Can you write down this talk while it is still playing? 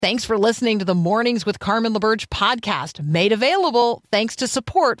Thanks for listening to the Mornings with Carmen LaBerge podcast, made available thanks to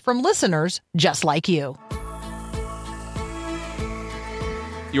support from listeners just like you.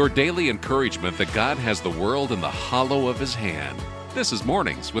 Your daily encouragement that God has the world in the hollow of his hand. This is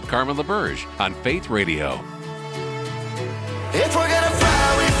Mornings with Carmen LaBerge on Faith Radio. If we're gonna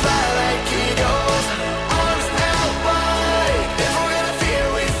fly, we fly like eagles, arms out wide. If we're gonna fear,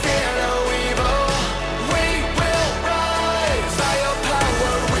 we fear no evil. We will rise. By your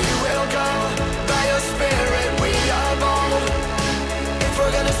power we will go. By your spirit we are bold. If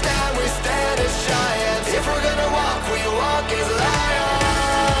we're gonna stand, we stand as giants. If we're gonna walk, we walk as lions.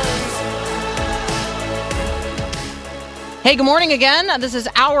 Hey, good morning again. This is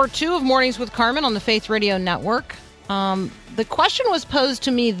hour 2 of Mornings with Carmen on the Faith Radio Network. The question was posed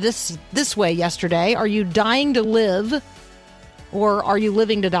to me this way yesterday. Are you dying to live, or are you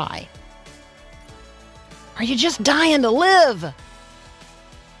living to die? Are you just dying to live?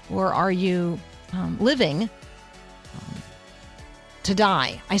 Or are you living to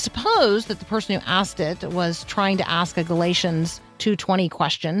die? I suppose that the person who asked it was trying to ask a Galatians 2:20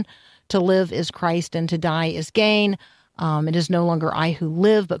 question. To live is Christ and to die is gain. It is no longer I who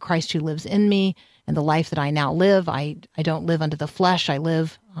live, but Christ who lives in me. And the life that I now live, I don't live unto the flesh. I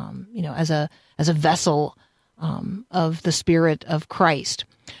live, as a vessel of the Spirit of Christ.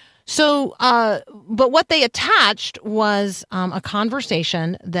 So, but what they attached was a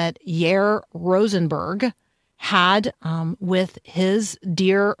conversation that Yair Rosenberg had with his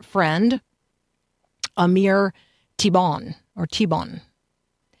dear friend Amir Tibon.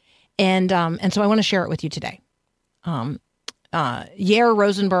 And so I want to share it with you today. Yair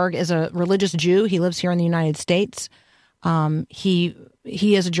Rosenberg is a religious Jew. He lives here in the United States. He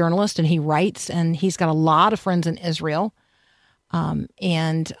is a journalist and he writes, and he's got a lot of friends in Israel.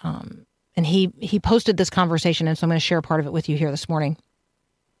 And he posted this conversation, and so I'm going to share part of it with you here this morning.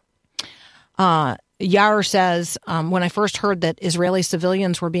 Yair says, when I first heard that Israeli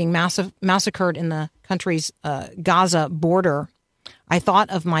civilians were being massacred in the country's Gaza border, I thought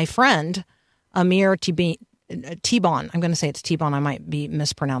of my friend Amir Tibon. I'm going to say it's Tibon. I might be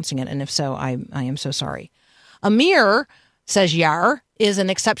mispronouncing it, and if so, I am so sorry. Amir, says Yair, is an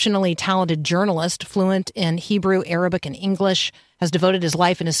exceptionally talented journalist, fluent in Hebrew, Arabic, and English, has devoted his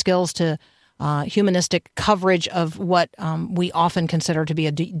life and his skills to humanistic coverage of what we often consider to be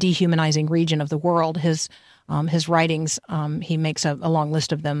a dehumanizing region of the world. His writings, he makes a long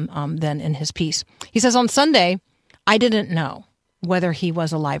list of them then in his piece. He says, on Sunday, I didn't know whether he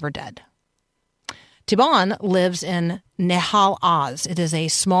was alive or dead. Tibon lives in Nahal Oz. It is a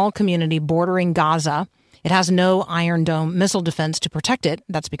small community bordering Gaza. It has no Iron Dome missile defense to protect it.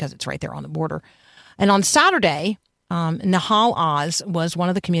 That's because it's right there on the border. And on Saturday, Nahal Oz was one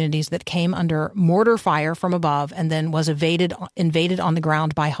of the communities that came under mortar fire from above and then was invaded on the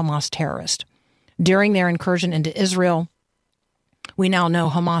ground by Hamas terrorists. During their incursion into Israel, we now know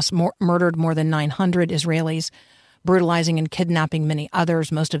Hamas murdered more than 900 Israelis, brutalizing and kidnapping many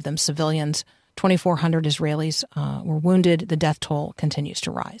others, most of them civilians. 2,400 Israelis were wounded. The death toll continues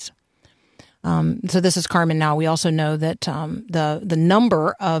to rise. So this is Carmen now. We also know that the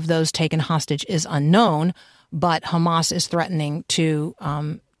number of those taken hostage is unknown, but Hamas is threatening to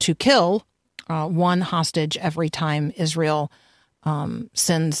kill one hostage every time Israel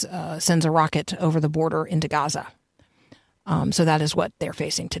sends a rocket over the border into Gaza. So that is what they're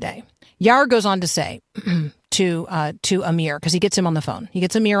facing today. Yair goes on to say to Amir, because he gets him on the phone. He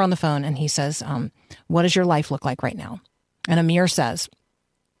gets Amir on the phone and he says, what does your life look like right now? And Amir says,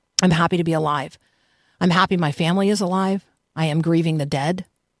 I'm happy to be alive. I'm happy my family is alive. I am grieving the dead.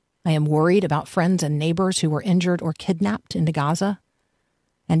 I am worried about friends and neighbors who were injured or kidnapped into Gaza.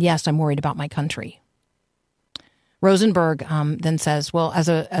 And yes, I'm worried about my country. Rosenberg then says, well, as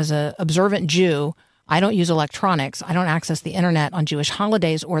a observant Jew, I don't use electronics. I don't access the internet on Jewish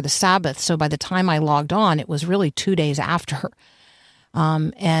holidays or the Sabbath. So by the time I logged on, it was really 2 days after.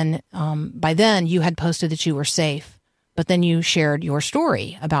 And by then you had posted that you were safe, but then you shared your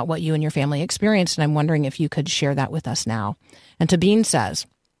story about what you and your family experienced. And I'm wondering if you could share that with us now. And Tabine says,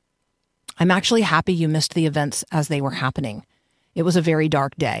 I'm actually happy you missed the events as they were happening. It was a very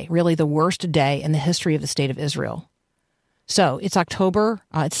dark day, really the worst day in the history of the state of Israel. So it's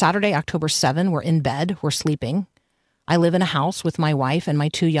Saturday, October 7. We're in bed. We're sleeping. I live in a house with my wife and my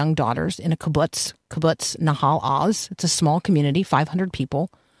 2 young daughters in a kibbutz Nahal Oz. It's a small community, 500 people,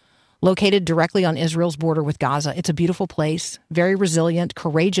 located directly on Israel's border with Gaza. It's a beautiful place, very resilient,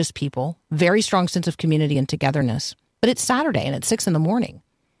 courageous people, very strong sense of community and togetherness. But it's Saturday and it's 6 a.m.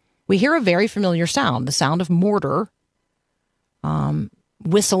 We hear a very familiar sound, the sound of mortar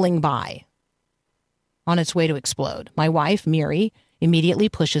whistling by on its way to explode. My wife, Miri, immediately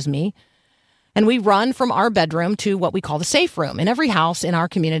pushes me. And we run from our bedroom to what we call the safe room. In every house in our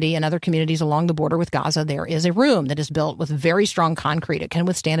community and other communities along the border with Gaza, there is a room that is built with very strong concrete. It can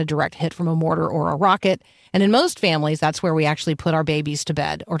withstand a direct hit from a mortar or a rocket. And in most families, that's where we actually put our babies to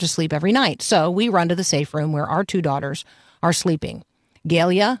bed or to sleep every night. So we run to the safe room where our 2 daughters are sleeping.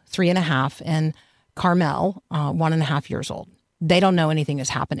 Galia, 3.5, and Carmel, 1.5 years old. They don't know anything is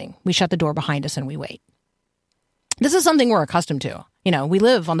happening. We shut the door behind us and we wait. This is something we're accustomed to. We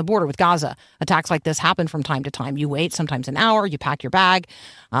live on the border with Gaza. Attacks like this happen from time to time. You wait, sometimes an hour, you pack your bag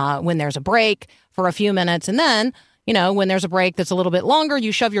when there's a break for a few minutes. And then, when there's a break that's a little bit longer,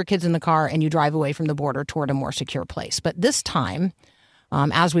 you shove your kids in the car and you drive away from the border toward a more secure place. But this time,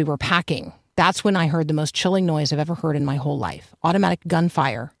 as we were packing, that's when I heard the most chilling noise I've ever heard in my whole life. Automatic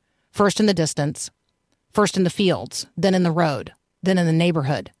gunfire, first in the distance, first in the fields, then in the road, then in the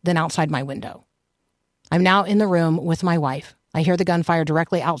neighborhood, then outside my window. I'm now in the room with my wife. I hear the gunfire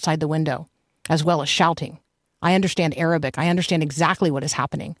directly outside the window, as well as shouting. I understand Arabic. I understand exactly what is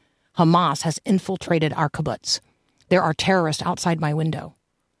happening. Hamas has infiltrated our kibbutz. There are terrorists outside my window.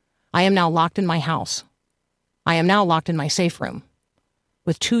 I am now locked in my house. I am now locked in my safe room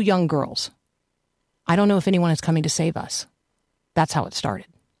with 2 young girls. I don't know if anyone is coming to save us. That's how it started.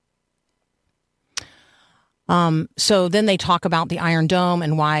 So then they talk about the Iron Dome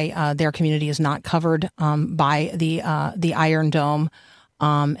and why their community is not covered by the Iron Dome.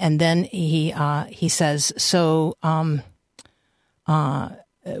 And then he says, so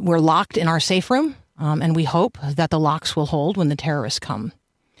we're locked in our safe room, and we hope that the locks will hold when the terrorists come.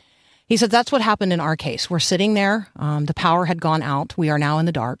 He said that's what happened in our case. We're sitting there. The power had gone out. We are now in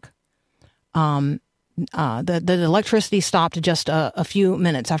the dark. The electricity stopped just a few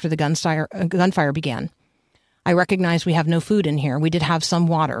minutes after the gunfire began. I recognize we have no food in here. We did have some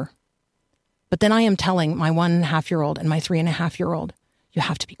water. But then I am telling my 1.5-year-old and my 3.5-year-old, you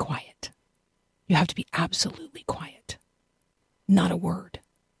have to be quiet. You have to be absolutely quiet. Not a word.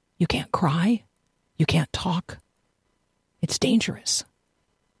 You can't cry. You can't talk. It's dangerous.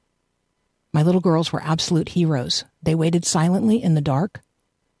 My little girls were absolute heroes. They waited silently in the dark.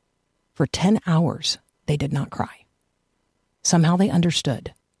 For 10 hours, they did not cry. Somehow they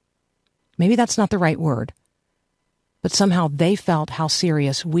understood. Maybe that's not the right word. But somehow they felt how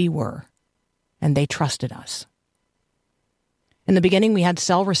serious we were, and they trusted us. In the beginning, we had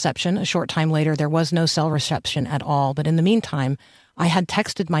cell reception. A short time later, there was no cell reception at all. But in the meantime, I had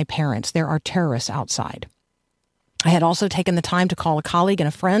texted my parents, there are terrorists outside. I had also taken the time to call a colleague and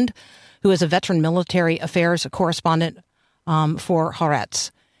a friend who is a veteran military affairs correspondent for Haaretz.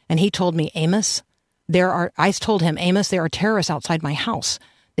 And he told me, I told him, Amos, there are terrorists outside my house.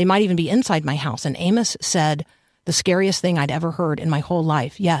 They might even be inside my house. And Amos said, the scariest thing I'd ever heard in my whole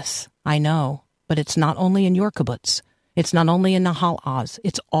life. Yes, I know, but it's not only in your kibbutz. It's not only in Nahal Oz.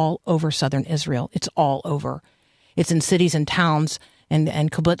 It's all over southern Israel. It's all over. It's in cities and towns and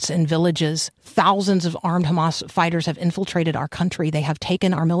kibbutz and villages. Thousands of armed Hamas fighters have infiltrated our country. They have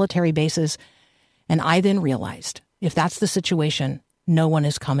taken our military bases. And I then realized, if that's the situation, no one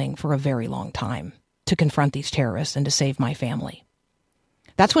is coming for a very long time to confront these terrorists and to save my family.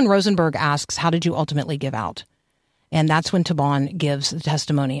 That's when Rosenberg asks, how did you ultimately give out? And that's when Taban gives the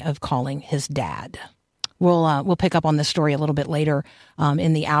testimony of calling his dad. We'll pick up on this story a little bit later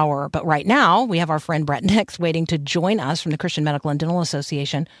in the hour. But right now, we have our friend Bret Nicks waiting to join us from the Christian Medical and Dental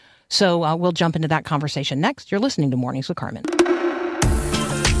Association. So we'll jump into that conversation next. You're listening to Mornings with Carmen.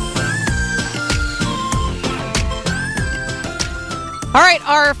 All right,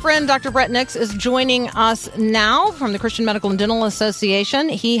 our friend Dr. Bret Nicks is joining us now from the Christian Medical and Dental Association.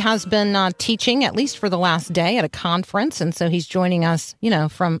 He has been teaching, at least for the last day, at a conference, and so he's joining us,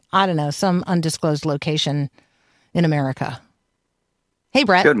 from, some undisclosed location in America. Hey,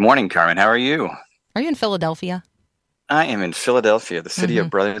 Bret. Good morning, Carmen. How are you? Are you in Philadelphia? I am in Philadelphia, the city of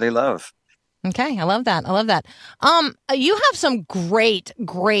brotherly love. Okay, I love that. You have some great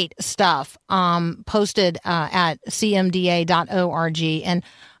stuff posted at cmda.org, and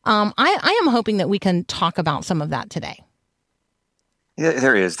I am hoping that we can talk about some of that today. Yeah,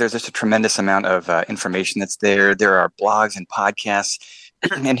 there is. There's just a tremendous amount of information that's there. There are blogs and podcasts,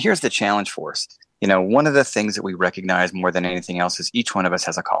 and here's the challenge for us. One of the things that we recognize more than anything else is each one of us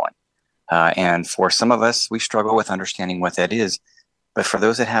has a calling, and for some of us, we struggle with understanding what that is. But for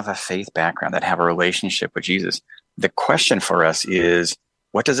those that have a faith background, that have a relationship with Jesus, the question for us is,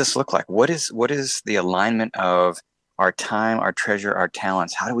 what does this look like? What is the alignment of our time, our treasure, our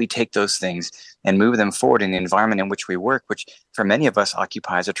talents? How do we take those things and move them forward in the environment in which we work, which for many of us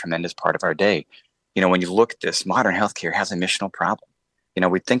occupies a tremendous part of our day? When you look at this, modern healthcare has a missional problem.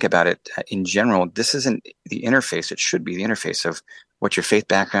 We think about it in general. This isn't the interface. It should be the interface of what your faith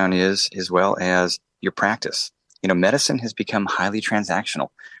background is, as well as your practice. Medicine has become highly transactional.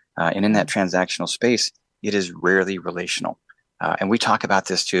 And in that transactional space, it is rarely relational. And we talk about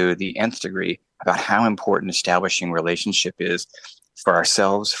this to the nth degree about how important establishing relationship is for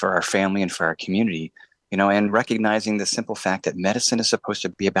ourselves, for our family, and for our community, and recognizing the simple fact that medicine is supposed to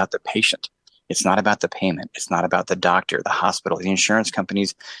be about the patient. It's not about the payment. It's not about the doctor, the hospital, the insurance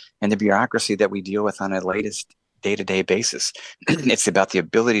companies, and the bureaucracy that we deal with on a latest day-to-day basis. It's about the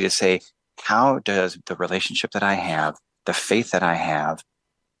ability to say, how does the relationship that I have, the faith that I have,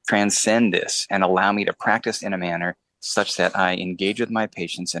 transcend this and allow me to practice in a manner such that I engage with my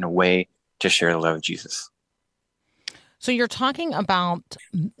patients in a way to share the love of Jesus. So you're talking about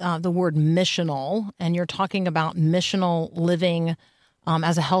the word missional, and you're talking about missional living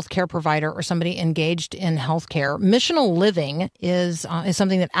as a healthcare provider or somebody engaged in healthcare. Missional living is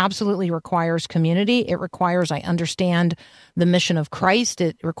something that absolutely requires community. It requires I understand the mission of Christ.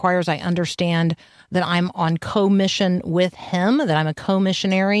 It requires I understand that I'm on co-mission with Him, that I'm a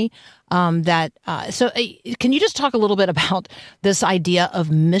co-missionary. So can you just talk a little bit about this idea of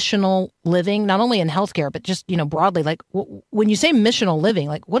missional living, not only in healthcare, but just, broadly, like when you say missional living,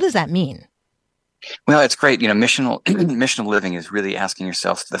 like what does that mean? Well, it's great. Missional living is really asking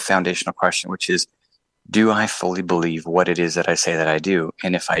yourself the foundational question, which is, do I fully believe what it is that I say that I do?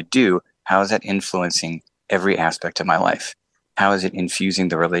 And if I do, how is that influencing every aspect of my life? How is it infusing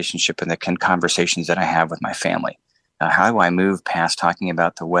the relationship and the conversations that I have with my family? How do I move past talking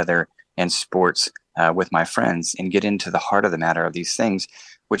about the weather and sports with my friends and get into the heart of the matter of these things,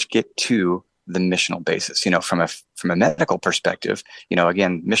 which get to the missional basis? From a medical perspective,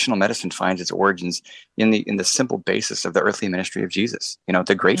 again, missional medicine finds its origins in the simple basis of the earthly ministry of Jesus,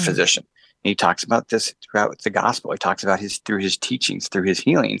 the great physician. And he talks about this throughout the gospel. He talks about through his teachings, through his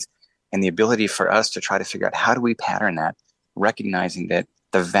healings, and the ability for us to try to figure out how do we pattern that, recognizing that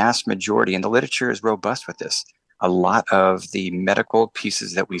the vast majority, and the literature is robust with this, a lot of the medical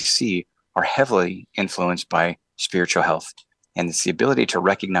pieces that we see are heavily influenced by spiritual health. And it's the ability to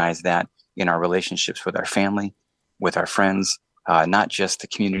recognize that in our relationships with our family, with our friends, not just the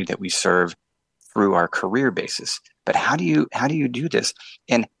community that we serve through our career basis, but how do you do this?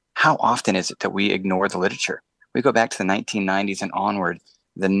 And how often is it that we ignore the literature? We go back to the 1990s and onward,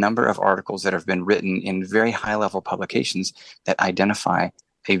 the number of articles that have been written in very high-level publications that identify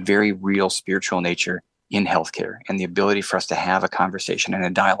a very real spiritual nature in healthcare and the ability for us to have a conversation and a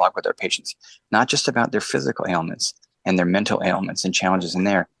dialogue with our patients, not just about their physical ailments and their mental ailments and challenges in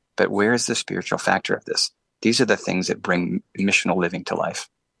there, but where is the spiritual factor of this? These are the things that bring missional living to life.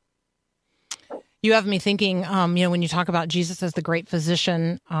 You have me thinking, when you talk about Jesus as the great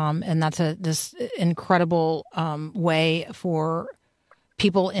physician, and that's this incredible way for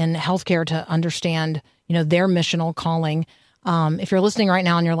people in healthcare to understand, their missional calling. If you're listening right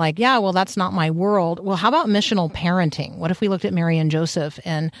now and you're like, yeah, well, that's not my world. Well, how about missional parenting? What if we looked at Mary and Joseph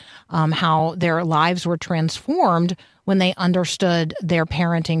and how their lives were transformed when they understood their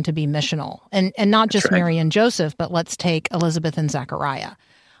parenting to be missional? And not just Mary and Joseph, but let's take Elizabeth and Zechariah.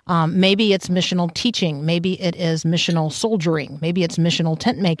 Maybe it's missional teaching. Maybe it is missional soldiering. Maybe it's missional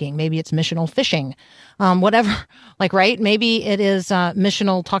tent making. Maybe it's missional fishing. Whatever, right? Maybe it is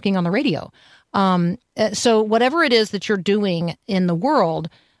missional talking on the radio. So whatever it is that you're doing in the world,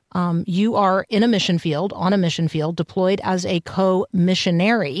 you are in a mission field, on a mission field, deployed as a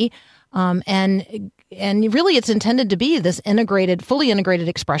co-missionary. And really it's intended to be this fully integrated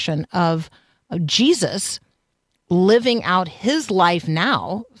expression of Jesus living out his life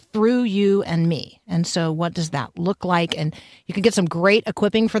now through you and me. And so what does that look like? And you can get some great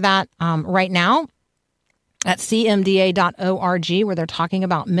equipping for that right now at cmda.org, where they're talking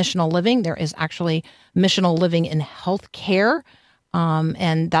about missional living. There is actually missional living in healthcare.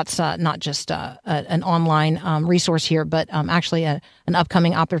 And that's not just an online resource here, but actually an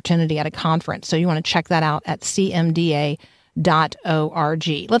upcoming opportunity at a conference. So you want to check that out at cmda.org.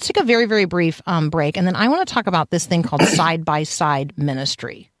 Let's take a very, very brief break. And then I want to talk about this thing called side-by-side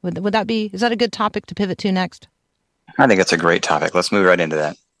ministry. Is that a good topic to pivot to next? I think it's a great topic. Let's move right into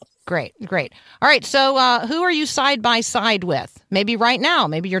that. Great. All right. So who are you side by side with? Maybe right now.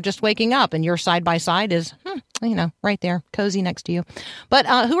 Maybe you're just waking up and your side by side is, right there, cozy next to you. But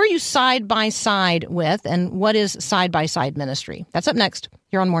who are you side by side with, and what is side by side ministry? That's up next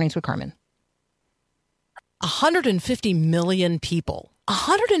here on Mornings with Carmen. 150 million people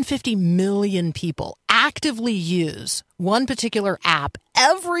actively use one particular app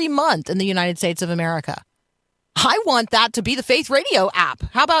every month in the United States of America. I want that to be the Faith Radio app.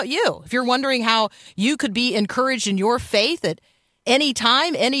 How about you? If you're wondering how you could be encouraged in your faith at any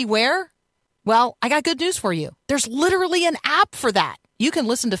time, anywhere, Well, I got good news for you. There's literally an app for that. You can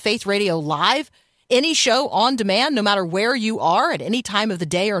listen to Faith Radio live, any show on demand, no matter where you are at any time of the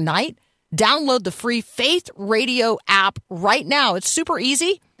day or night. Download the free Faith Radio app right now. It's super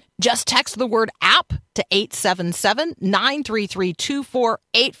easy. Just text the word app to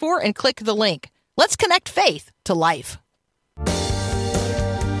 877-933-2484 and click the link. Let's connect faith to life.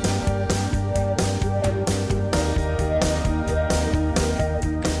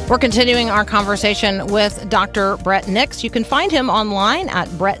 We're continuing our conversation with Dr. Bret Nicks. You can find him online at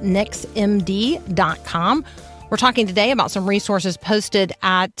bretnicksmd.com. We're talking today about some resources posted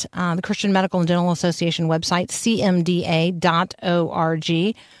at the Christian Medical and Dental Association website, cmda.org.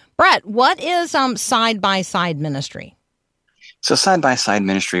 Bret, what is side-by-side ministry? So side-by-side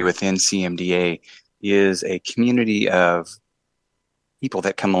ministry within CMDA is a community of people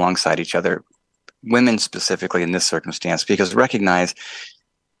that come alongside each other, women specifically in this circumstance, because recognize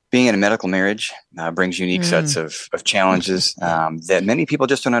being in a medical marriage brings unique sets of challenges that many people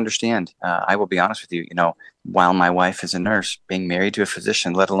just don't understand. I will be honest with you, while my wife is a nurse, being married to a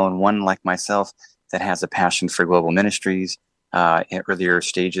physician, let alone one like myself that has a passion for global ministries, at earlier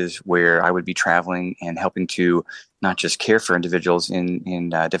stages where I would be traveling and helping to not just care for individuals in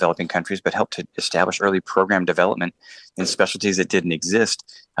developing countries, but help to establish early program development in specialties that didn't exist.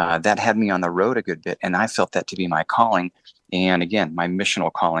 That had me on the road a good bit, and I felt that to be my calling. And again, my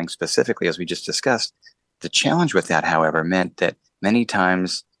missional calling specifically, as we just discussed. The challenge with that, however, meant that many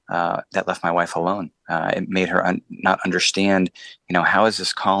times that left my wife alone. It made her not understand, how is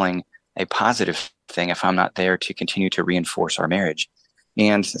this calling a positive thing if I'm not there to continue to reinforce our marriage?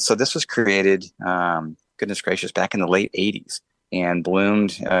 And so this was created, goodness gracious, back in the late 80s and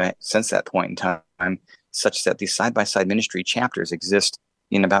bloomed since that point in time, such that these side-by-side ministry chapters exist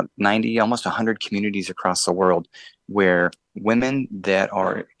in about 90, almost 100 communities across the world, where women that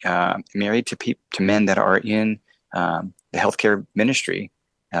are married to men that are in the healthcare ministry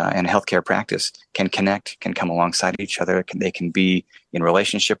and healthcare practice can connect, can come alongside each other. They can be in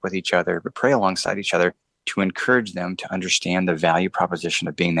relationship with each other, but pray alongside each other to encourage them to understand the value proposition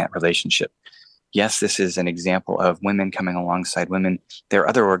of being that relationship. Yes, this is an example of women coming alongside women. There are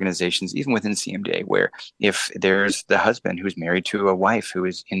other organizations, even within CMDA, where if there's the husband who's married to a wife who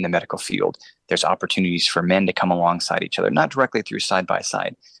is in the medical field, there's opportunities for men to come alongside each other, not directly through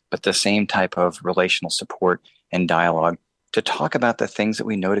side-by-side, but the same type of relational support and dialogue to talk about the things that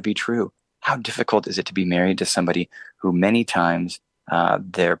we know to be true. How difficult is it to be married to somebody who many times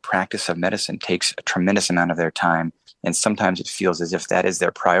their practice of medicine takes a tremendous amount of their time, and sometimes it feels as if that is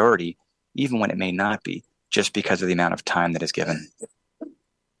their priority, even when it may not be, just because of the amount of time that is given.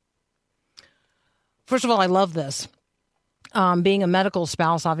 First of all, I love this. Being a medical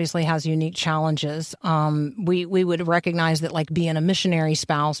spouse obviously has unique challenges. We would recognize that, like being a missionary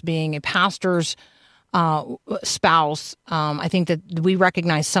spouse, being a pastor's spouse, I think that we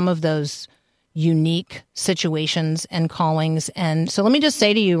recognize some of those unique situations and callings. And so let me just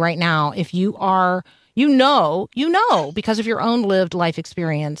say to you right now, if you are, because of your own lived life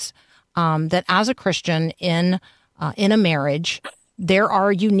experience, that as a Christian in a marriage, there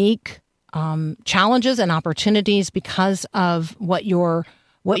are unique challenges and opportunities because of what your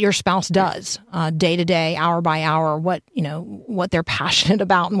spouse does day to day, hour by hour, what they're passionate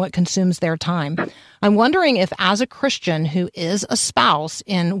about and what consumes their time. I'm wondering if, as a Christian who is a spouse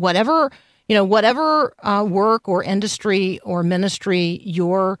in whatever work or industry or ministry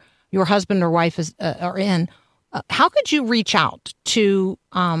your husband or wife are in, how could you reach out to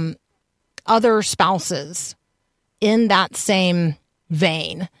other spouses in that same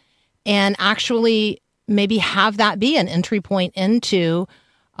vein and actually maybe have that be an entry point into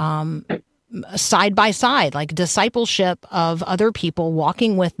side by side, like discipleship of other people,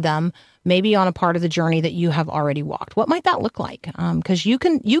 walking with them, maybe on a part of the journey that you have already walked? What might that look like? Because you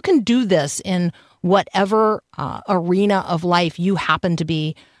can do this in whatever arena of life you happen to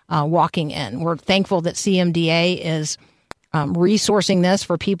be walking in. We're thankful that CMDA is resourcing this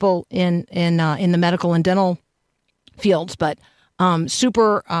for people in the medical and dental fields, but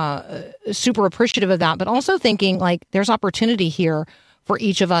super appreciative of that. But also thinking like there's opportunity here for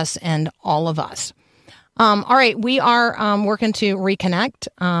each of us and all of us. All right, we are working to reconnect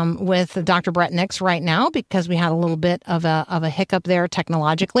with Dr. Bret Nicks right now because we had a little bit of a hiccup there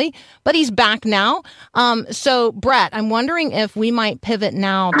technologically, but he's back now. So, Bret, I'm wondering if we might pivot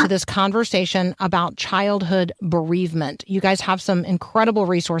now to this conversation about childhood bereavement. You guys have some incredible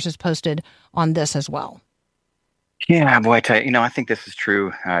resources posted on this as well. Yeah, boy, I tell you, I think this is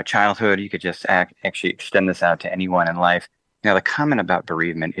true. Childhood, you could just actually extend this out to anyone in life. The comment about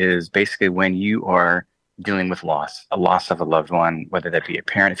bereavement is basically when you are dealing with loss, a loss of a loved one, whether that be a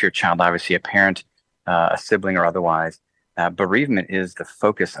parent, if you're a child, obviously a parent, a sibling or otherwise. Bereavement is the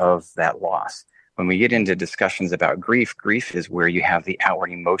focus of that loss. When we get into discussions about grief, grief is where you have the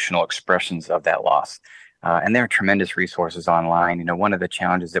outward emotional expressions of that loss. And there are tremendous resources online. One of the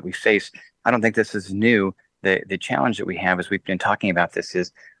challenges that we face, I don't think this is new. The challenge that we have, as we've been talking about this,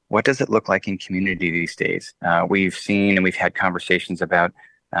 is what does it look like in community these days? We've seen and we've had conversations about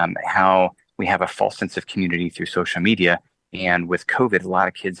how we have a false sense of community through social media. And with COVID, a lot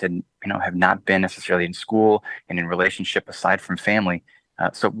of kids have not been necessarily in school and in relationship aside from family.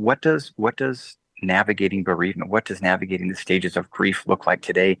 So what does navigating bereavement, what does navigating the stages of grief look like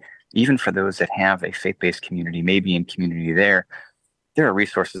today, even for those that have a faith-based community, maybe in community there? There are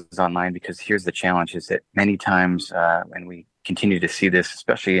resources online, because here's the challenge, is that many times, and we continue to see this,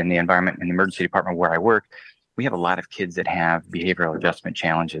 especially in the environment in the emergency department where I work, we have a lot of kids that have behavioral adjustment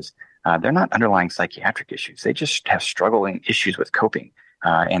challenges. They're not underlying psychiatric issues. They just have struggling issues with coping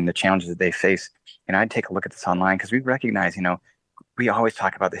and the challenges that they face. And I'd take a look at this online, because we recognize, we always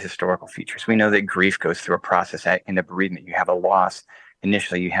talk about the historical features. We know that grief goes through a process in the bereavement. You have a loss.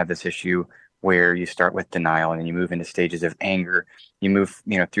 Initially, you have this issue where you start with denial, and then you move into stages of anger. You move,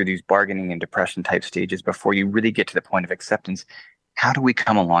 through these bargaining and depression type stages before you really get to the point of acceptance. How do we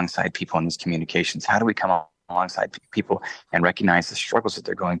come alongside people in these communications? How do we come alongside people and recognize the struggles that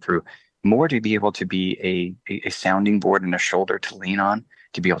they're going through, more to be able to be a sounding board and a shoulder to lean on,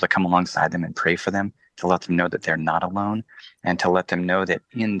 to be able to come alongside them and pray for them, to let them know that they're not alone, and to let them know that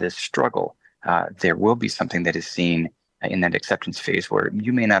in this struggle, there will be something that is seen in that acceptance phase, where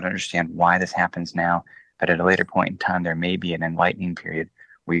you may not understand why this happens now, but at a later point in time, there may be an enlightening period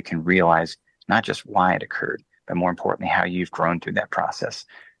where you can realize not just why it occurred, but more importantly, how you've grown through that process.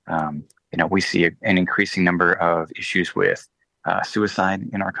 We see an increasing number of issues with suicide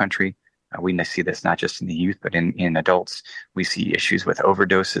in our country. We see this not just in the youth, but in adults. We see issues with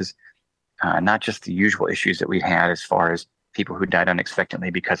overdoses, not just the usual issues that we've had as far as people who died unexpectedly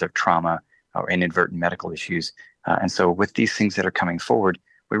because of trauma or inadvertent medical issues. And so with these things that are coming forward,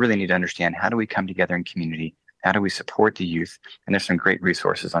 we really need to understand, how do we come together in community? How do we support the youth? And there's some great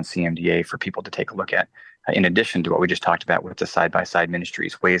resources on CMDA for people to take a look at, in addition to what we just talked about with the side-by-side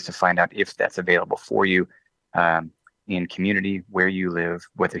ministries, ways to find out if that's available for you in community where you live,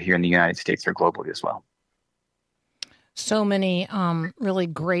 whether here in the United States or globally as well. So many really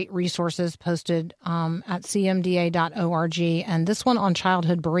great resources posted at cmda.org. And this one on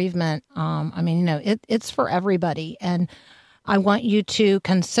childhood bereavement, it's for everybody. And I want you to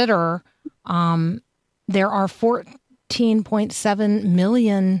consider there are 14.7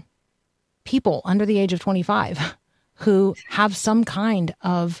 million people under the age of 25 who have some kind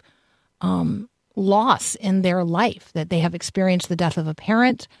of loss in their life, that they have experienced the death of a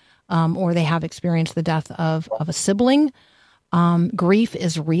parent, or they have experienced the death of a sibling. Grief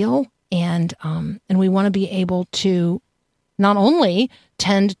is real, and we want to be able to not only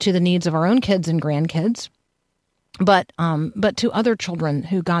tend to the needs of our own kids and grandkids, but to other children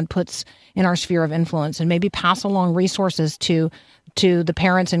who God puts in our sphere of influence, and maybe pass along resources to the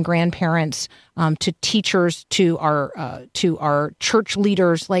parents and grandparents, to teachers, to our church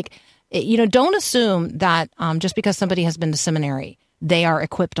leaders. Don't assume that just because somebody has been to seminary, they are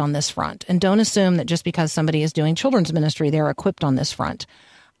equipped on this front. And don't assume that just because somebody is doing children's ministry, they're equipped on this front.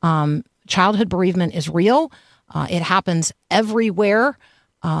 Childhood bereavement is real. It happens everywhere,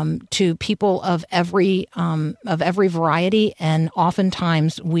 to people of every variety, and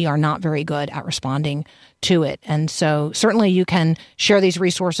oftentimes we are not very good at responding to it. And so certainly you can share these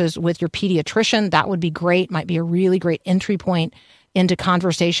resources with your pediatrician. That would be great. Might be a really great entry point into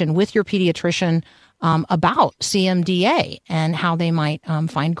conversation with your pediatrician about CMDA and how they might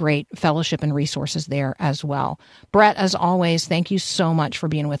find great fellowship and resources there as well. Bret, as always, thank you so much for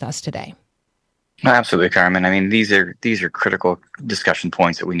being with us today. Absolutely, Carmen. I mean, these are critical discussion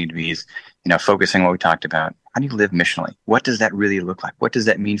points that we need to be, focusing on what we talked about. How do you live missionally? What does that really look like? What does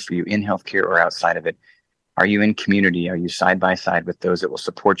that mean for you in healthcare or outside of it? Are you in community? Are you side by side with those that will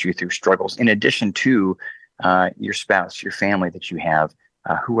support you through struggles, in addition to your spouse, your family that you have?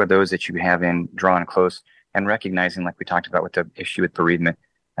 Who are those that you have drawn close? And recognizing, like we talked about with the issue with bereavement,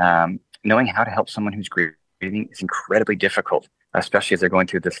 knowing how to help someone who's grieving is incredibly difficult, especially as they're going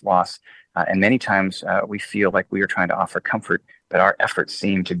through this loss. And many times we feel like we are trying to offer comfort, but our efforts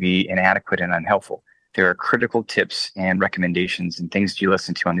seem to be inadequate and unhelpful. There are critical tips and recommendations and things you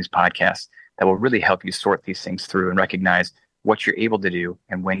listen to on these podcasts that will really help you sort these things through and recognize what you're able to do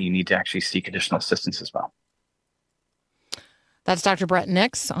and when you need to actually seek additional assistance as well. That's Dr. Bret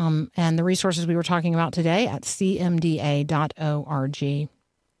Nicks, and the resources we were talking about today at cmda.org.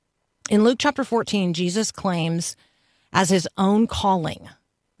 In Luke chapter 14, Jesus claims as his own calling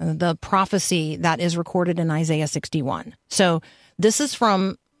the prophecy that is recorded in Isaiah 61. So this is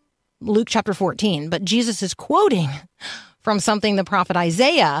from Luke chapter 14, but Jesus is quoting from something the prophet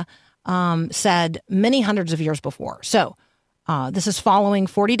Isaiah said many hundreds of years before. So this is following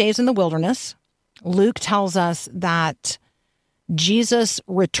 40 days in the wilderness. Luke tells us that Jesus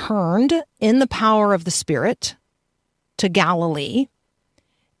returned in the power of the Spirit to Galilee,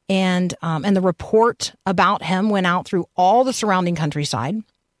 and the report about him went out through all the surrounding countryside,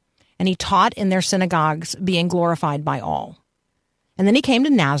 and he taught in their synagogues, being glorified by all. And then he came to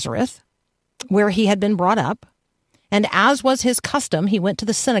Nazareth, where he had been brought up, and as was his custom, he went to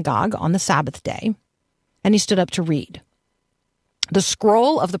the synagogue on the Sabbath day, and he stood up to read. The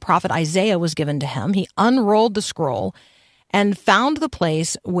scroll of the prophet Isaiah was given to him. He unrolled the scroll and found the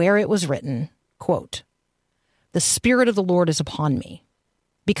place where it was written, quote, "The Spirit of the Lord is upon me,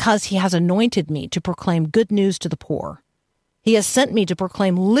 because he has anointed me to proclaim good news to the poor. He has sent me to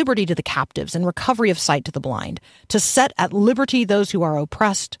proclaim liberty to the captives and recovery of sight to the blind, to set at liberty those who are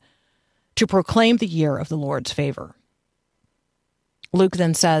oppressed, to proclaim the year of the Lord's favor." Luke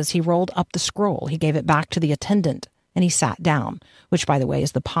then says he rolled up the scroll. He gave it back to the attendant, and he sat down, which, by the way,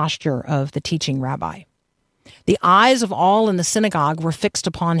 is the posture of the teaching rabbi. The eyes of all in the synagogue were fixed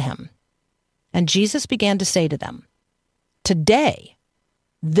upon him. And Jesus began to say to them, "Today,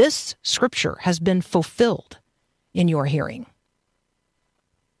 this scripture has been fulfilled in your hearing."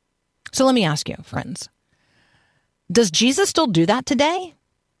 So let me ask you, friends, does Jesus still do that today?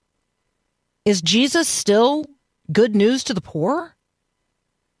 Is Jesus still good news to the poor?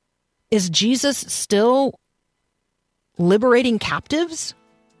 Is Jesus still liberating captives?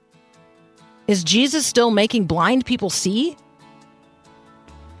 Is Jesus still making blind people see?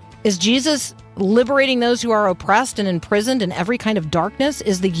 Is Jesus liberating those who are oppressed and imprisoned in every kind of darkness?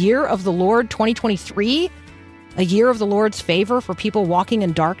 Is the year of the Lord 2023 a year of the Lord's favor for people walking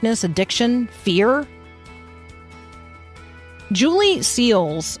in darkness, addiction, fear? Julie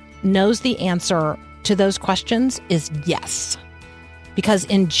Seals knows the answer to those questions is yes. Because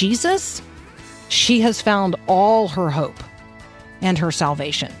in Jesus, she has found all her hope and her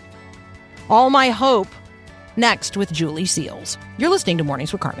salvation. All My Hope, next with Julie Seals. You're listening to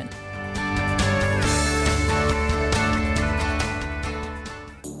Mornings with Carmen.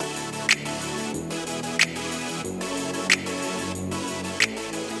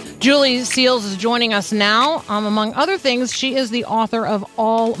 Julie Seals is joining us now. Among other things, she is the author of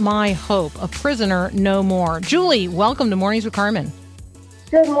All My Hope, A Prisoner No More. Julie, welcome to Mornings with Carmen.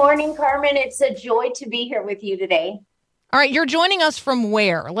 Good morning, Carmen. It's a joy to be here with you today. All right, you're joining us from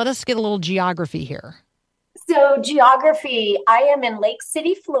where? Let us get a little geography here. So geography, I am in Lake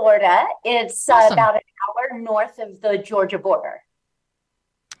City, Florida. It's Awesome. About an hour north of the Georgia border.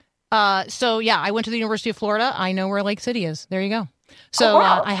 So yeah, I went to the University of Florida. I know where Lake City is. There you go. So Oh,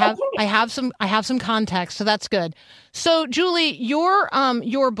 wow. I have Okay. I have some context, so that's good. So Julie,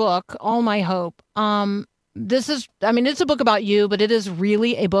 your book, All My Hope, it's a book about you, but it is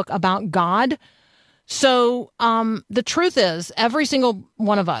really a book about God. So the truth is, every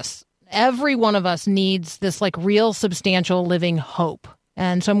one of us needs this like real substantial living hope.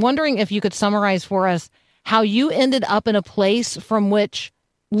 And so I'm wondering if you could summarize for us how you ended up in a place from which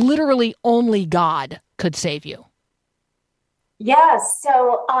literally only God could save you. Yes.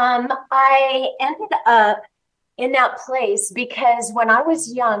 So I ended up in that place because when I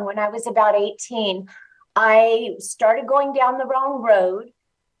was young, when I was about 18, I started going down the wrong road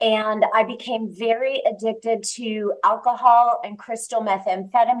and I became very addicted to alcohol and crystal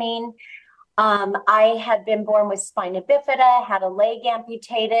methamphetamine. I had been born with spina bifida, had a leg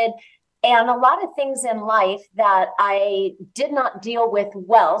amputated, and a lot of things in life that I did not deal with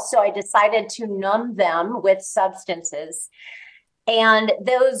well. So I decided to numb them with substances. And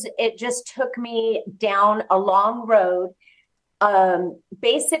it just took me down a long road,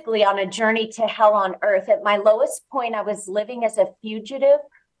 basically on a journey to hell on earth. At my lowest point, I was living as a fugitive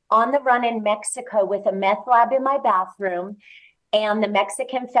on the run in Mexico with a meth lab in my bathroom. And the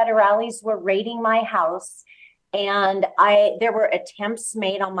Mexican federales were raiding my house. And there were attempts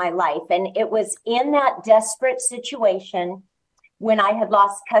made on my life. And it was in that desperate situation when I had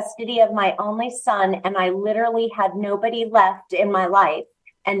lost custody of my only son and I literally had nobody left in my life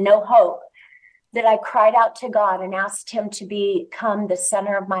and no hope, that I cried out to God and asked him to become the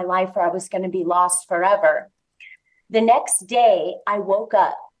center of my life, or I was going to be lost forever. The next day I woke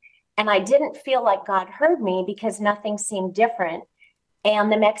up and I didn't feel like God heard me because nothing seemed different.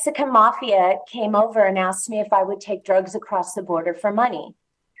 And the Mexican mafia came over and asked me if I would take drugs across the border for money.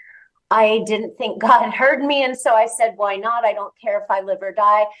 I didn't think God heard me. And so I said, why not? I don't care if I live or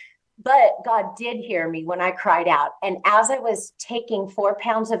die. But God did hear me when I cried out. And as I was taking 4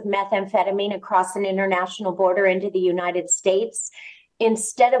 pounds of methamphetamine across an international border into the United States,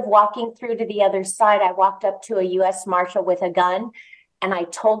 instead of walking through to the other side, I walked up to a U.S. Marshal with a gun, and I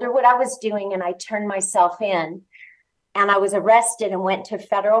told her what I was doing, and I turned myself in. And I was arrested and went to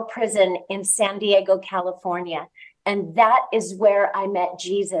federal prison in San Diego, California. And that is where I met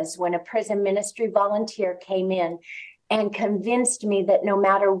Jesus, when a prison ministry volunteer came in and convinced me that no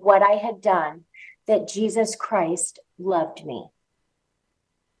matter what I had done, that Jesus Christ loved me.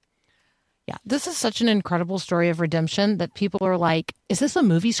 Yeah, this is such an incredible story of redemption that people are like, is this a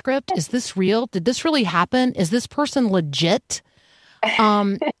movie script? Is this real? Did this really happen? Is this person legit?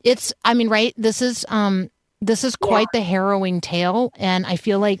 Right? This is quite the harrowing tale. And I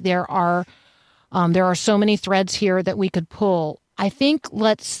feel like there are so many threads here that we could pull. I think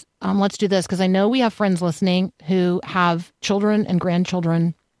let's do this, because I know we have friends listening who have children and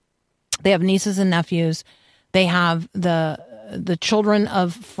grandchildren. They have nieces and nephews. They have the children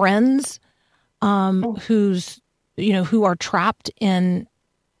of friends who are trapped in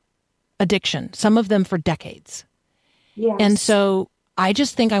addiction, some of them for decades. Yes. And so I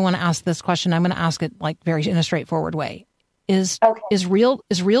just think I want to ask this question. I'm going to ask it in a straightforward way. Is real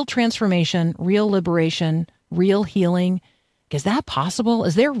transformation, real liberation, real healing, is that possible?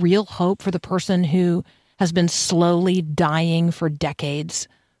 Is there real hope for the person who has been slowly dying for decades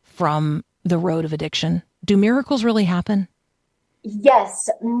from the road of addiction? Do miracles really happen? Yes,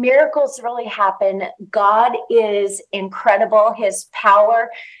 miracles really happen. God is incredible. His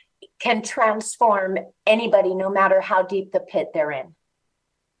power can transform anybody, no matter how deep the pit they're in.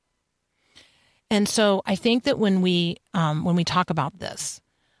 And so I think that when we talk about this,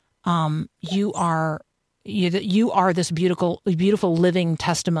 you are this beautiful living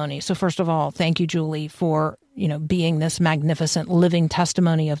testimony. So first of all, thank you, Julie, for being this magnificent living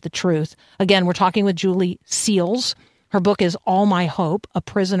testimony of the truth. Again, we're talking with Julie Seals. Her book is All My Hope: A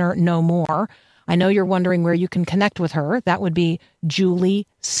Prisoner No More. I know you're wondering where you can connect with her. That would be Julie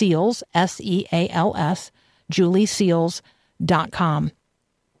Seals, SEALS, julieseals.com.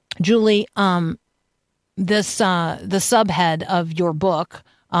 Julie, the subhead of your book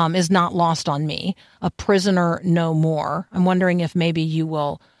is not lost on me, A Prisoner No More. I'm wondering if maybe you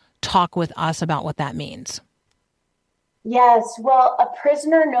will talk with us about what that means. Yes, well, a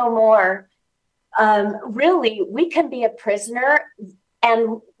prisoner no more. Really, we can be a prisoner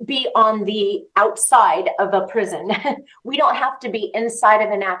and be on the outside of a prison. We don't have to be inside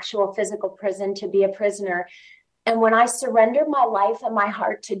of an actual physical prison to be a prisoner. And when I surrendered my life and my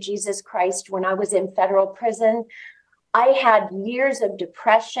heart to Jesus Christ, when I was in federal prison, I had years of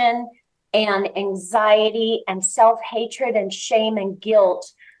depression and anxiety and self-hatred and shame and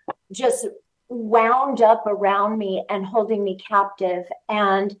guilt just wound up around me and holding me captive.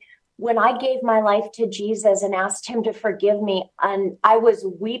 And when I gave my life to Jesus and asked him to forgive me, and I was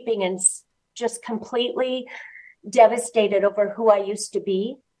weeping and just completely devastated over who I used to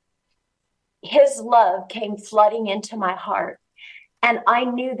be, his love came flooding into my heart. And I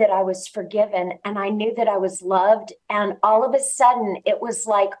knew that I was forgiven, and I knew that I was loved. And all of a sudden, it was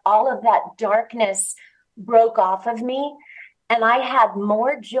like all of that darkness broke off of me. And I had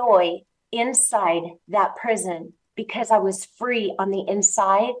more joy inside that prison because I was free on the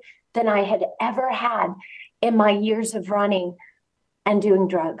inside than I had ever had in my years of running and doing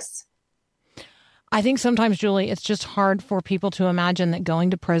drugs. I think sometimes, Julie, it's just hard for people to imagine that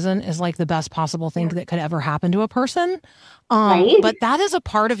going to prison is like the best possible thing that could ever happen to a person. Right? But that is a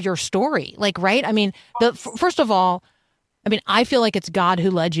part of your story. Right? I mean, first of all, I feel like it's God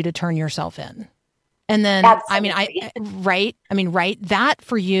who led you to turn yourself in. And then, Absolutely. right. That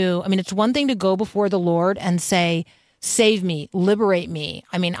for you, it's one thing to go before the Lord and say, save me, liberate me.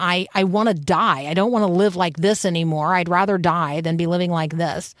 I want to die. I don't want to live like this anymore. I'd rather die than be living like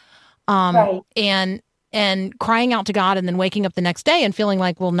this. Right. And crying out to God and then waking up the next day and feeling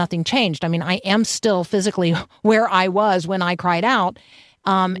like, well, nothing changed. I am still physically where I was when I cried out.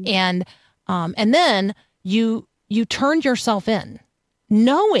 And then you turned yourself in,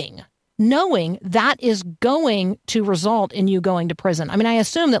 knowing that is going to result in you going to prison. I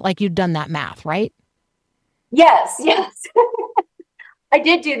assume that you'd done that math, right? Yes. I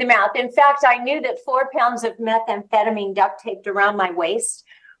did do the math. In fact, I knew that 4 pounds of methamphetamine duct taped around my waist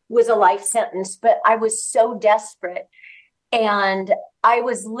was a life sentence, but I was so desperate. And I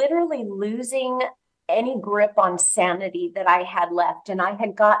was literally losing any grip on sanity that I had left. And I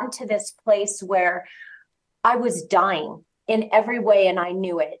had gotten to this place where I was dying in every way, and I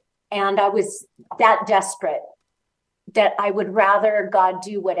knew it. And I was that desperate that I would rather God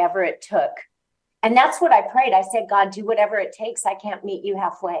do whatever it took. And that's what I prayed. I said, God, do whatever it takes. I can't meet you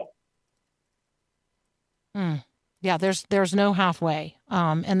halfway. Yeah, there's no halfway,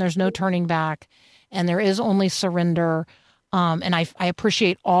 and there's no turning back, and there is only surrender. And I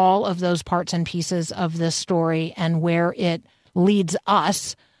appreciate all of those parts and pieces of this story and where it leads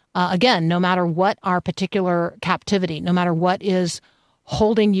us. Again, no matter what our particular captivity, no matter what is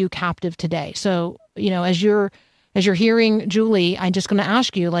holding you captive today. So, as you're hearing Julie, I'm just going to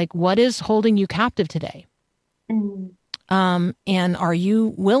ask you, like, what is holding you captive today? And are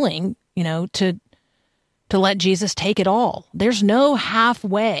you willing, to let Jesus take it all? There's no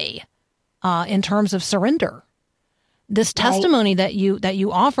halfway in terms of surrender. This testimony that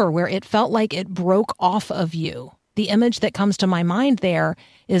you offer, where it felt like it broke off of you. The image that comes to my mind there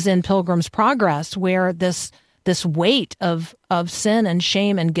is in Pilgrim's Progress, where this weight of sin and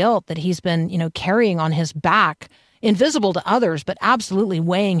shame and guilt that he's been, carrying on his back, invisible to others, but absolutely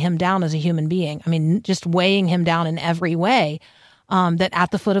weighing him down as a human being. I mean, just weighing him down in every way. That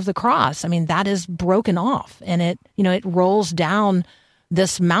at the foot of the cross, I mean, that is broken off, and it rolls down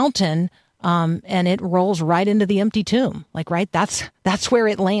this mountain, and it rolls right into the empty tomb. Like, right, that's where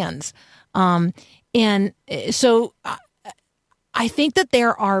it lands. And so I think that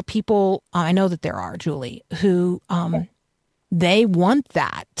there are people, I know that there are, Julie, who they want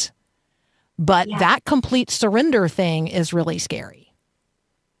that, but that complete surrender thing is really scary.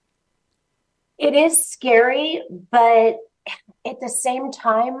 It is scary, but at the same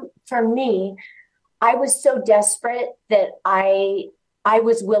time, for me, I was so desperate that I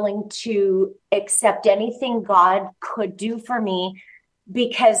was willing to accept anything God could do for me,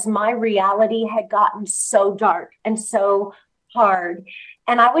 because my reality had gotten so dark and so hard.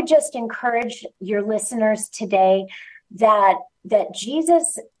 And I would just encourage your listeners today that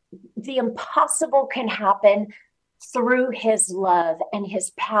Jesus, the impossible can happen through his love and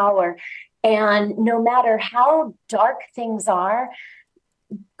his power. And no matter how dark things are,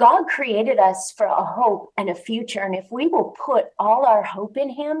 God created us for a hope and a future. And if we will put all our hope in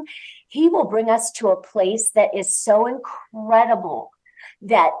him, he will bring us to a place that is so incredible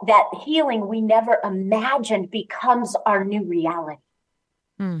that healing we never imagined becomes our new reality.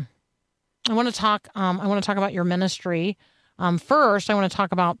 I want to talk about your ministry. First, I want to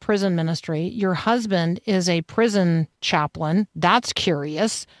talk about prison ministry. Your husband is a prison chaplain. That's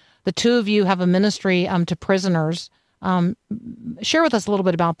curious. The two of you have a ministry to prisoners. Share with us a little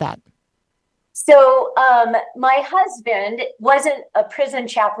bit about that. So my husband wasn't a prison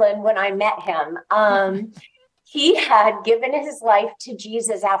chaplain when I met him. He had given his life to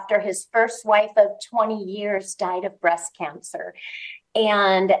Jesus after his first wife of 20 years died of breast cancer.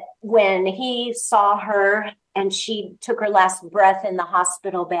 And when he saw her and she took her last breath in the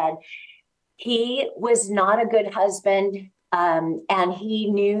hospital bed, he was not a good husband. And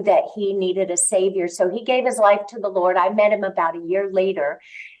he knew that he needed a savior. So he gave his life to the Lord. I met him about a year later,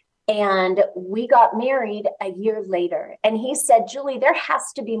 and we got married a year later. And he said, Julie, there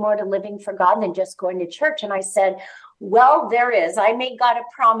has to be more to living for God than just going to church. And I said, well, there is. I made God a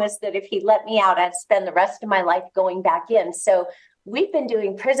promise that if he let me out, I'd spend the rest of my life going back in. So we've been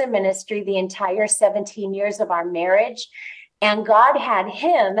doing prison ministry the entire 17 years of our marriage. And God had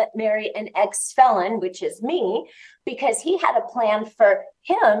him marry an ex-felon, which is me, because he had a plan for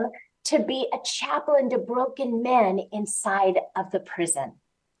him to be a chaplain to broken men inside of the prison.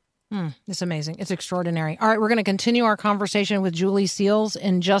 It's amazing. It's extraordinary. All right, we're going to continue our conversation with Julie Seals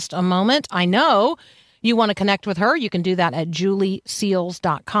in just a moment. I know you want to connect with her. You can do that at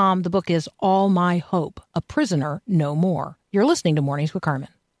julieseals.com. The book is All My Hope, A Prisoner No More. You're listening to Mornings with Carmen.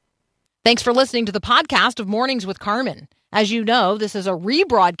 Thanks for listening to the podcast of Mornings with Carmen. As you know, this is a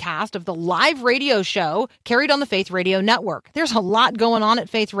rebroadcast of the live radio show carried on the Faith Radio Network. There's a lot going on at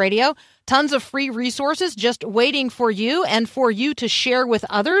Faith Radio, tons of free resources just waiting for you and for you to share with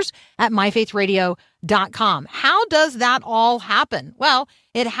others at myfaithradio.com. How does that all happen? Well,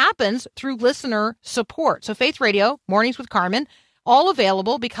 it happens through listener support. So Faith Radio, Mornings with Carmen, all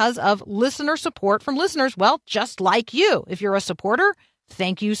available because of listener support from listeners, well, just like you. If you're a supporter,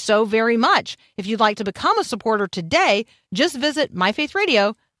 thank you so very much. If you'd like to become a supporter today, just visit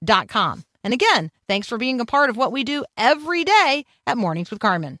myfaithradio.com. And again, thanks for being a part of what we do every day at Mornings with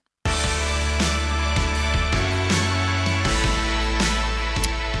Carmen.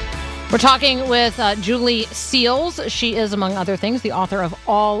 We're talking with Julie Seals. She is, among other things, the author of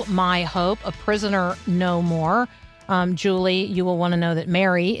All My Hope, A Prisoner No More. Julie, you will want to know that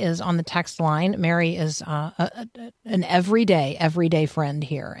Mary is on the text line. Mary is an everyday friend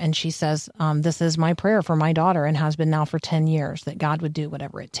here. And she says, this is my prayer for my daughter and has been now for 10 years, that God would do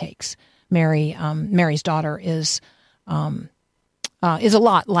whatever it takes. Mary's daughter is a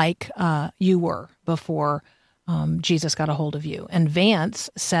lot like you were before Jesus got a hold of you. And Vance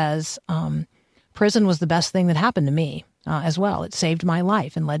says, prison was the best thing that happened to me as well. It saved my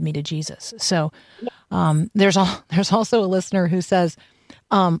life and led me to Jesus. So there's also a listener who says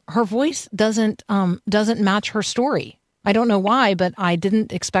her voice doesn't match her story. I don't know why, but I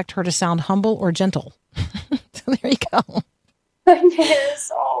didn't expect her to sound humble or gentle. So there you go.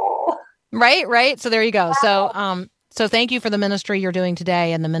 Goodness, oh. Right. So there you go. Wow. So thank you for the ministry you're doing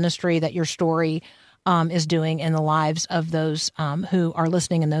today and the ministry that your story is doing in the lives of those who are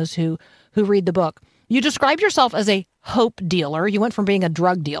listening and those who read the book. You describe yourself as a hope dealer. You went from being a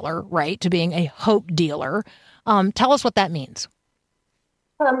drug dealer, right, to being a hope dealer. Tell us what that means.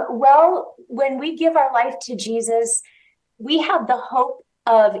 Well, when we give our life to Jesus, we have the hope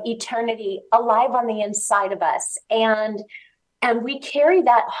of eternity alive on the inside of us. And we carry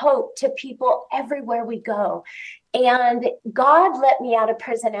that hope to people everywhere we go. And God let me out of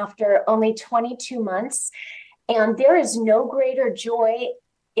prison after only 22 months. And there is no greater joy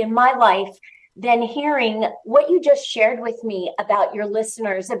in my life than hearing what you just shared with me about your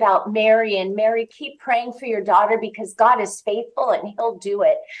listeners, about Mary. And Mary, keep praying for your daughter because God is faithful and he'll do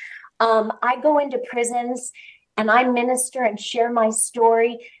it. I go into prisons and I minister and share my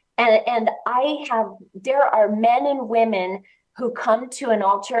story. And there are men and women who come to an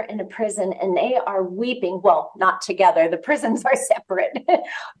altar in a prison and they are weeping. Well, not together. The prisons are separate,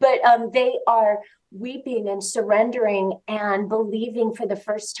 but they are weeping and surrendering and believing for the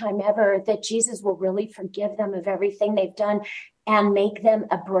first time ever that Jesus will really forgive them of everything they've done and make them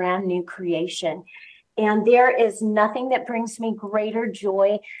a brand new creation. And there is nothing that brings me greater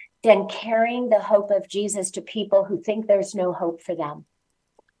joy than carrying the hope of Jesus to people who think there's no hope for them.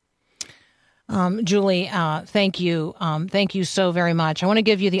 Julie, thank you. Thank you so very much. I want to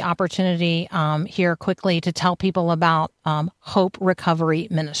give you the opportunity here quickly to tell people about Hope Recovery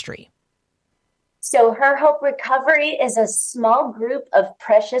Ministry. So Her Hope Recovery is a small group of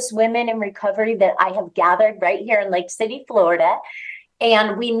precious women in recovery that I have gathered right here in Lake City, Florida.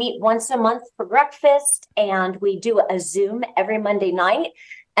 And we meet once a month for breakfast, and we do a Zoom every Monday night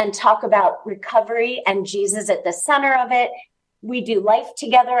and talk about recovery and Jesus at the center of it. We do life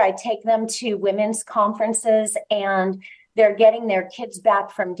together. I take them to women's conferences, and they're getting their kids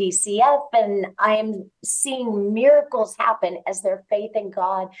back from DCF, and I am seeing miracles happen as their faith in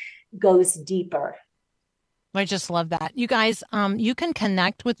God goes deeper. I just love that. You guys, you can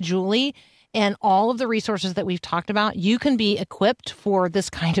connect with Julie and all of the resources that we've talked about. You can be equipped for this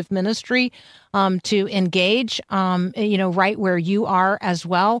kind of ministry to engage, right where you are as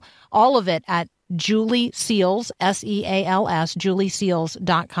well. All of it at Julie Seals, SEALS,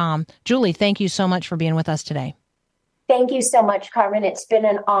 julieseals.com. Julie, thank you so much for being with us today. Thank you so much, Carmen. It's been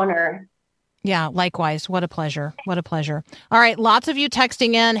an honor. Yeah, likewise. What a pleasure. What a pleasure. All right. Lots of you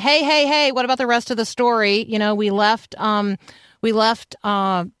texting in. Hey, what about the rest of the story? You know, we left the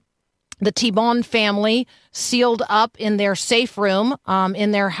T-Bone family sealed up in their safe room,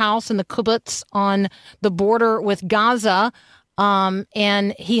 in their house in the kibbutz on the border with Gaza.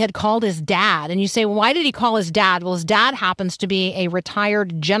 And he had called his dad. And you say, well, why did he call his dad? Well, his dad happens to be a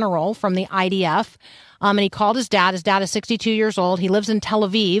retired general from the IDF. And he called his dad. His dad is 62 years old. He lives in Tel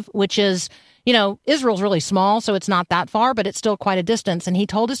Aviv, which is, Israel's really small, so it's not that far, but it's still quite a distance. And he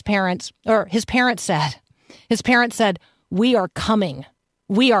told his parents said, we are coming.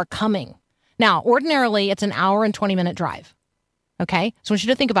 We are coming. Now, ordinarily, it's an hour and 20-minute drive. Okay? So I want you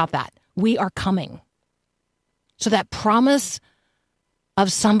to think about that. We are coming. So that promise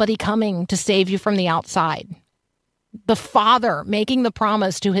of somebody coming to save you from the outside, the father making the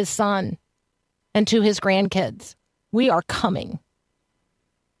promise to his son and to his grandkids, we are coming.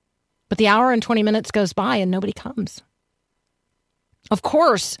 But the hour and 20 minutes goes by and nobody comes. Of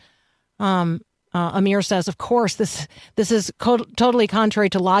course, Amir says, of course, this is totally contrary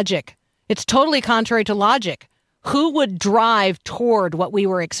to logic. It's totally contrary to logic. Who would drive toward what we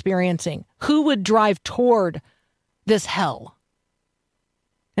were experiencing? Who would drive toward this hell?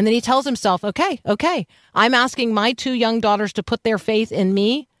 And then he tells himself, okay, I'm asking my two young daughters to put their faith in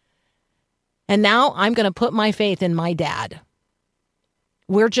me. And now I'm going to put my faith in my dad.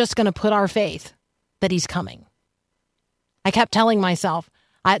 We're just going to put our faith that he's coming. I kept telling myself,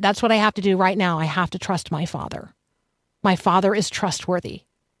 that's what I have to do right now. I have to trust my father. My father is trustworthy.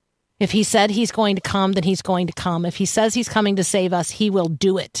 If he said he's going to come, then he's going to come. If he says he's coming to save us, he will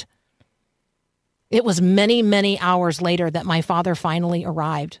do it. It was many, many hours later that my father finally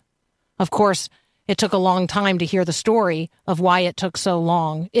arrived. Of course, it took a long time to hear the story of why it took so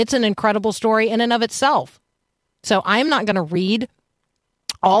long. It's an incredible story in and of itself. So I'm not going to read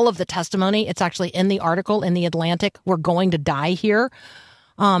all of the testimony. It's actually in the article in The Atlantic. We're going to die here.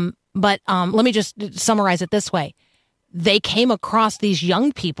 But let me just summarize it this way. they came across these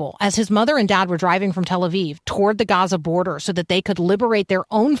young people as his mother and dad were driving from Tel Aviv toward the Gaza border so that they could liberate their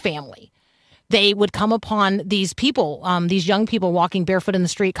own family. They would come upon these people, these young people walking barefoot in the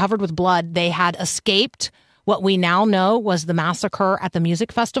street, covered with blood. They had escaped what we now know was the massacre at the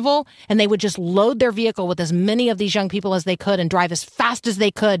music festival, and they would just load their vehicle with as many of these young people as they could and drive as fast as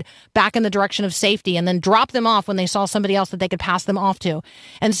they could back in the direction of safety, and then drop them off when they saw somebody else that they could pass them off to.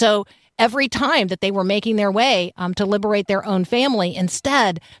 And so every time that they were making their way to liberate their own family,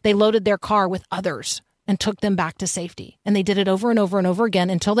 instead, they loaded their car with others and took them back to safety. And they did it over and over and over again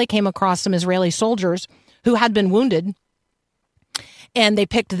until they came across some Israeli soldiers who had been wounded, and they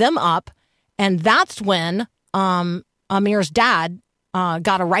picked them up. And that's when Amir's dad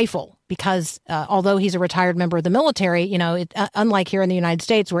got a rifle because although he's a retired member of the military, unlike here in the United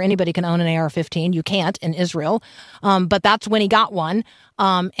States where anybody can own an AR-15, you can't in Israel. But that's when he got one.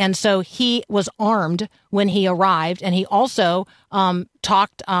 And so he was armed when he arrived. And he also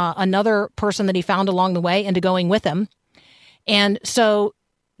talked another person that he found along the way into going with him. And so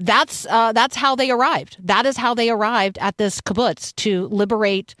that's how they arrived. That is how they arrived at this kibbutz to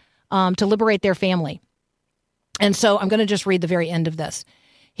liberate their family. And so I'm going to just read the very end of this.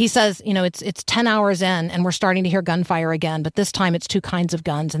 He says, it's 10 hours in and we're starting to hear gunfire again, but this time it's two kinds of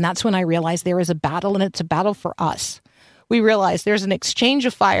guns. And that's when I realized there is a battle, and it's a battle for us. We realize there's an exchange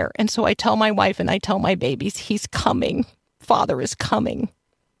of fire. And so I tell my wife and I tell my babies, he's coming. Father is coming.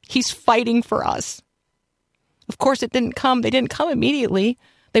 He's fighting for us. Of course, it didn't come. They didn't come immediately.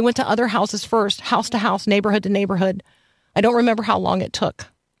 They went to other houses first, house to house, neighborhood to neighborhood. I don't remember how long it took.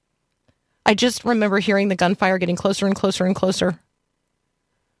 I just remember hearing the gunfire getting closer and closer and closer.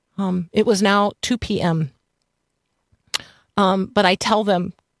 It was now 2 p.m. But I tell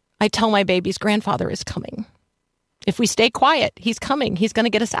my babies, grandfather is coming. If we stay quiet, he's coming. He's going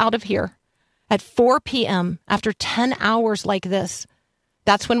to get us out of here. At 4 p.m., after 10 hours like this,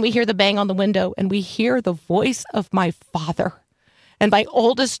 that's when we hear the bang on the window and we hear the voice of my father. And my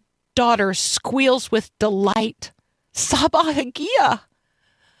oldest daughter squeals with delight. Saba Hagia.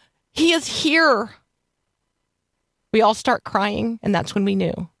 He is here. We all start crying, and that's when we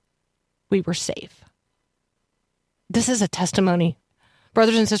knew we were safe. This is a testimony.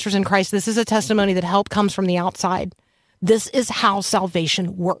 Brothers and sisters in Christ, this is a testimony that help comes from the outside. This is how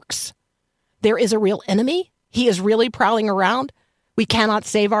salvation works. There is a real enemy. He is really prowling around. We cannot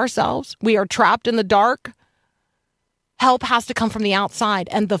save ourselves. We are trapped in the dark. Help has to come from the outside.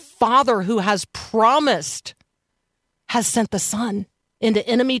 And the Father who has promised has sent the Son into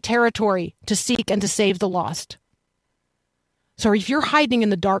enemy territory to seek and to save the lost. So if you're hiding in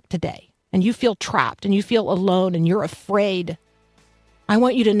the dark today and you feel trapped and you feel alone and you're afraid, I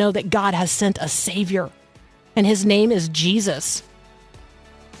want you to know that God has sent a Savior, and his name is Jesus.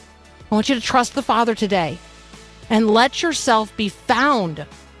 I want you to trust the Father today and let yourself be found.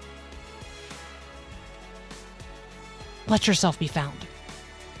 Let yourself be found.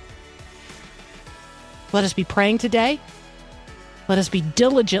 Let us be praying today. Let us be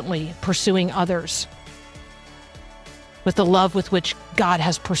diligently pursuing others with the love with which God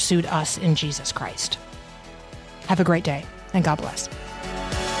has pursued us in Jesus Christ. Have a great day, and God bless.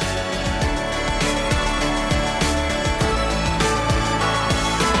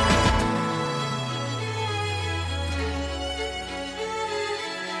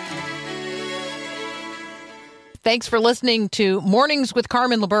 Thanks for listening to Mornings with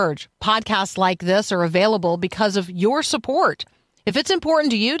Carmen LaBerge. Podcasts like this are available because of your support. If it's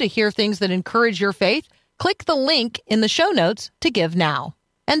important to you to hear things that encourage your faith, click the link in the show notes to give now.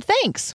 And thanks.